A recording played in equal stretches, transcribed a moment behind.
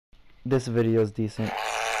This video is decent.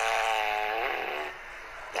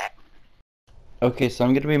 Okay, so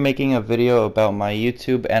I'm going to be making a video about my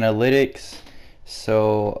YouTube analytics.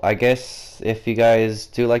 So I guess if you guys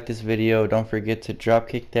do like this video, don't forget to drop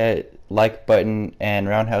kick that like button and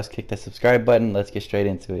roundhouse kick that subscribe button. Let's get straight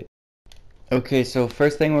into it. Okay, so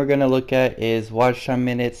first thing we're going to look at is watch time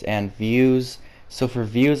minutes and views. So for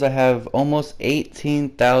views, I have almost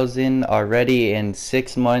 18,000 already in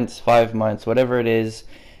 6 months, 5 months, whatever it is.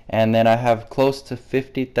 And then I have close to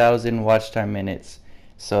 50,000 watch time minutes.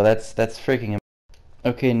 So that's freaking amazing.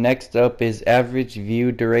 Okay, next up is average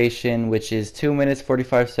view duration, which is 2 minutes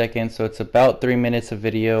 45 seconds, so it's about 3 minutes of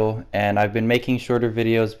video. And I've been making shorter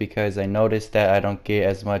videos because I noticed that I don't get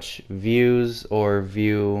as much views or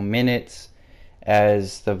view minutes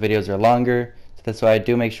as the videos are longer. So that's why I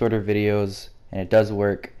do make shorter videos, and it does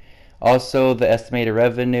work. Also, the estimated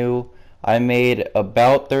revenue, I made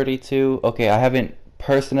about 32. Okay, I haven't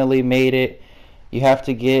personally made it. You have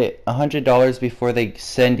to get $100 before they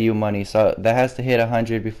send you money, so that has to hit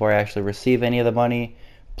 100 before I actually receive any of the money.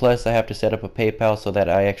 Plus I have to set up a PayPal so that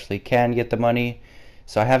I actually can get the money.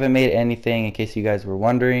 So I haven't made anything, in case you guys were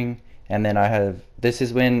wondering. And then I have, this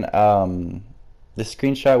is when the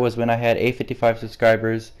screenshot was when I had 855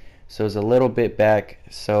 subscribers, so it was a little bit back.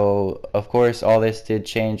 So of course all this did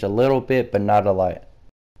change a little bit, but not a lot.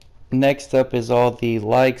 Next up is all the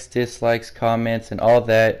likes, dislikes, comments, and all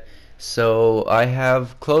that. So I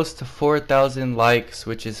have close to 4,000 likes,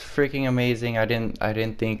 which is freaking amazing. I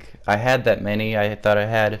didn't think I had that many. I thought I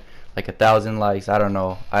had like 1,000 likes. I don't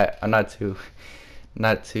know. I'm I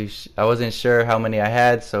wasn't sure how many I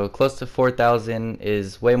had. So close to 4,000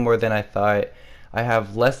 is way more than I thought. I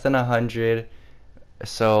have less than 100,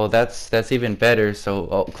 so that's even better.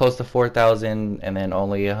 So close to 4,000 and then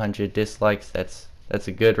only 100 dislikes. That's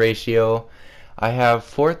a good ratio. I have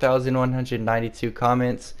 4,192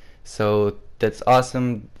 comments. So that's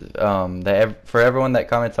awesome, for everyone that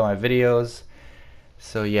comments on my videos.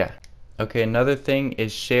 So yeah. Okay, another thing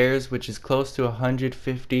is shares, which is close to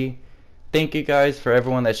 150. Thank you guys for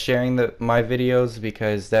everyone that's sharing my videos,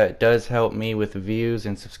 because that does help me with views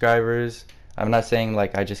and subscribers. I'm not saying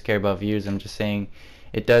like I just care about views, I'm just saying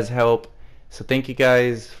it does help. So thank you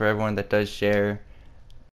guys for everyone that does share.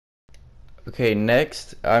 Okay,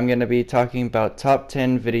 next I'm going to be talking about top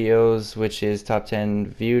 10 videos, which is top 10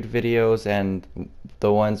 viewed videos and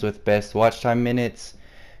the ones with best watch time minutes.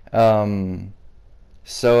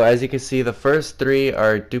 So as you can see, the first three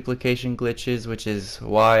are duplication glitches, which is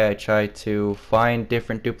why I try to find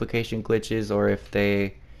different duplication glitches, or if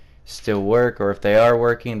they still work, or if they are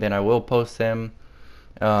working, then I will post them.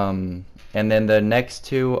 And then the next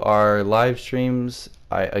two are live streams.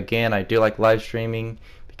 I do like live streaming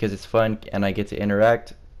because it's fun and I get to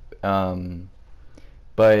interact.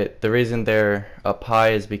 But the reason they're up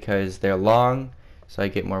high is because they're long, so I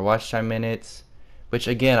get more watch time minutes. Which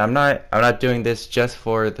again, I'm not doing this just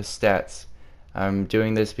for the stats. I'm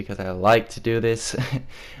doing this because I like to do this.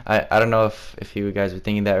 I don't know if you guys are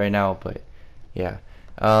thinking that right now, but yeah.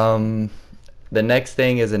 The next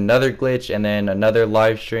thing is another glitch and then another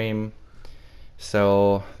live stream.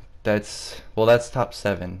 So that's top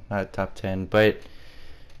 7, not top 10, but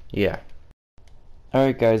yeah.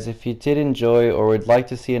 Alright guys, if you did enjoy or would like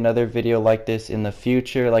to see another video like this in the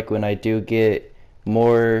future, like when I do get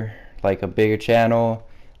more, like a bigger channel,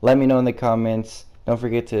 let me know in the comments. Don't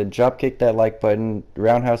forget to drop kick that like button,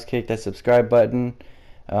 roundhouse kick that subscribe button.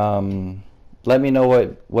 Let me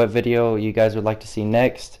know what video you guys would like to see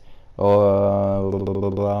next. Or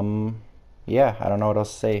yeah, I don't know what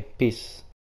else to say. Peace.